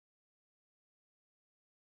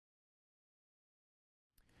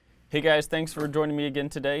Hey guys, thanks for joining me again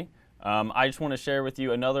today. I just want to share with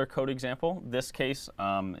you another code example. This case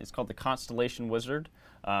is called the Constellation Wizard.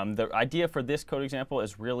 The idea for this code example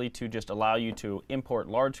is really to just allow you to import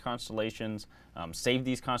large constellations, save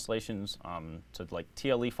these constellations to like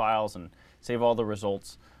TLE files and save all the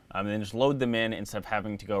results, and then just load them in instead of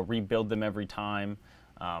having to go rebuild them every time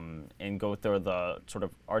and go through the sort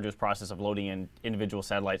of arduous process of loading in individual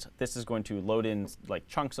satellites. This is going to load in like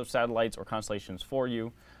chunks of satellites or constellations for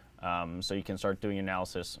you. So you can start doing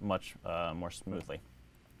analysis much more smoothly.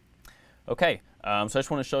 Okay, so I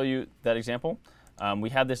just want to show you that example.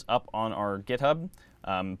 We have this up on our GitHub,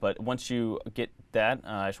 but once you get that,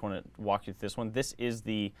 I just want to walk you through this one. This is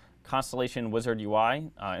the Constellation Wizard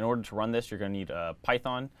Ui. In order to run this, you're going to need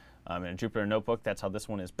Python and a Jupyter Notebook. That's how this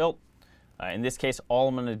one is built. In this case, all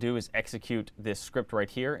I'm going to do is execute this script right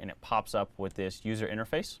here, and it pops up with this user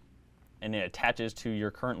interface, and it attaches to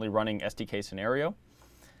your currently running SDK scenario.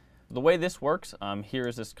 The way this works, here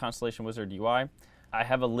is this Constellation Wizard UI. I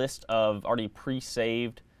have a list of already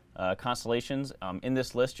pre-saved constellations. In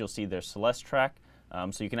this list, you'll see there's Celeste track.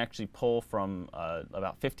 So you can actually pull from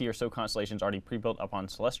about 50 or so constellations already pre-built up on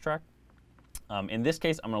Celeste track. In this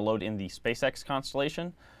case, I'm going to load in the SpaceX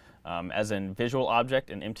constellation as a visual object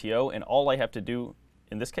in MTO. And all I have to do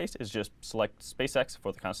in this case is just select SpaceX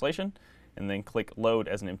for the constellation and then click Load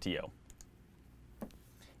as an MTO.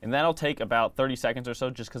 And that'll take about 30 seconds or so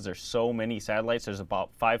just because there's so many satellites. There's about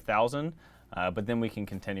 5,000, but then we can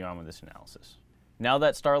continue on with this analysis. Now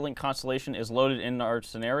that Starlink constellation is loaded in our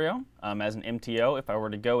scenario as an MTO, if I were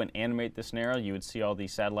to go and animate this scenario, you would see all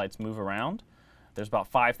these satellites move around. There's about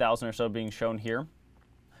 5,000 or so being shown here.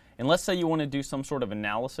 And let's say you want to do some sort of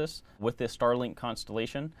analysis with this Starlink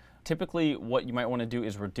constellation. Typically, what you might want to do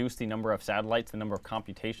is reduce the number of satellites, the number of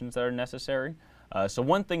computations that are necessary. So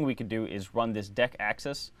one thing we could do is run this deck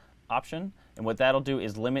access option, and what that'll do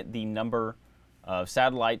is limit the number of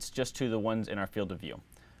satellites just to the ones in our field of view.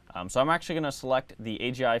 So I'm actually going to select the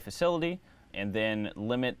AGI facility and then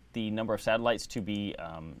limit the number of satellites to be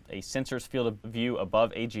a sensor's field of view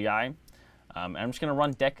above AGI. And I'm just going to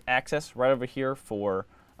run deck access right over here for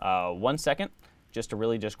 1 second, just to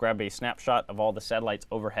really just grab a snapshot of all the satellites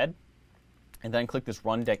overhead, and then click this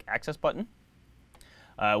Run Deck Access button.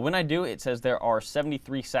 When I do, it says there are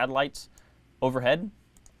 73 satellites overhead.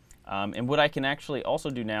 And what I can actually also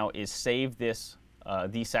do now is save these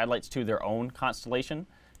satellites to their own constellation.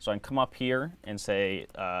 So I can come up here and say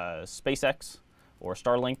SpaceX or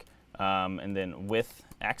Starlink, and then with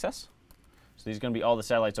access. So these are going to be all the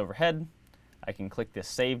satellites overhead. I can click this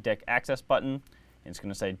Save Deck Access button, and it's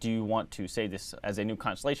going to say, do you want to save this as a new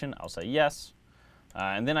constellation? I'll say yes.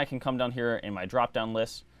 And then I can come down here in my drop-down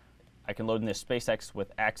list. I can load in this SpaceX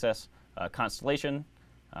with access constellation.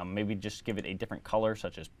 Maybe just give it a different color,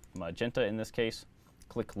 such as magenta in this case.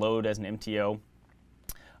 Click Load as an MTO.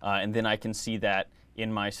 And then I can see that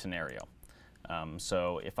in my scenario.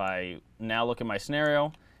 So if I now look at my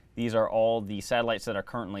scenario, these are all the satellites that are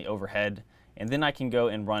currently overhead. And then I can go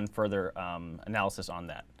and run further analysis on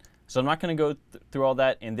that. So I'm not going to go through all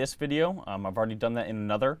that in this video. I've already done that in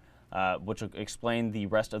another, which will explain the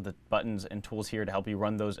rest of the buttons and tools here to help you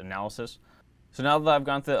run those analysis. So now that I've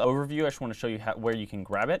gone through the overview, I just want to show you where you can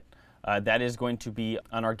grab it. That is going to be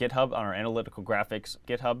on our GitHub, on our Analytical Graphics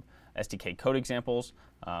GitHub, SDK code examples,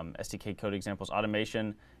 SDK code examples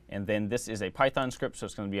automation, and then this is a Python script, so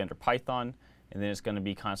it's going to be under Python, and then it's going to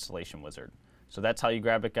be Constellation Wizard. So that's how you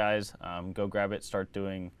grab it, guys. Go grab it, start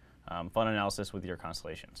doing fun analysis with your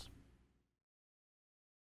constellations.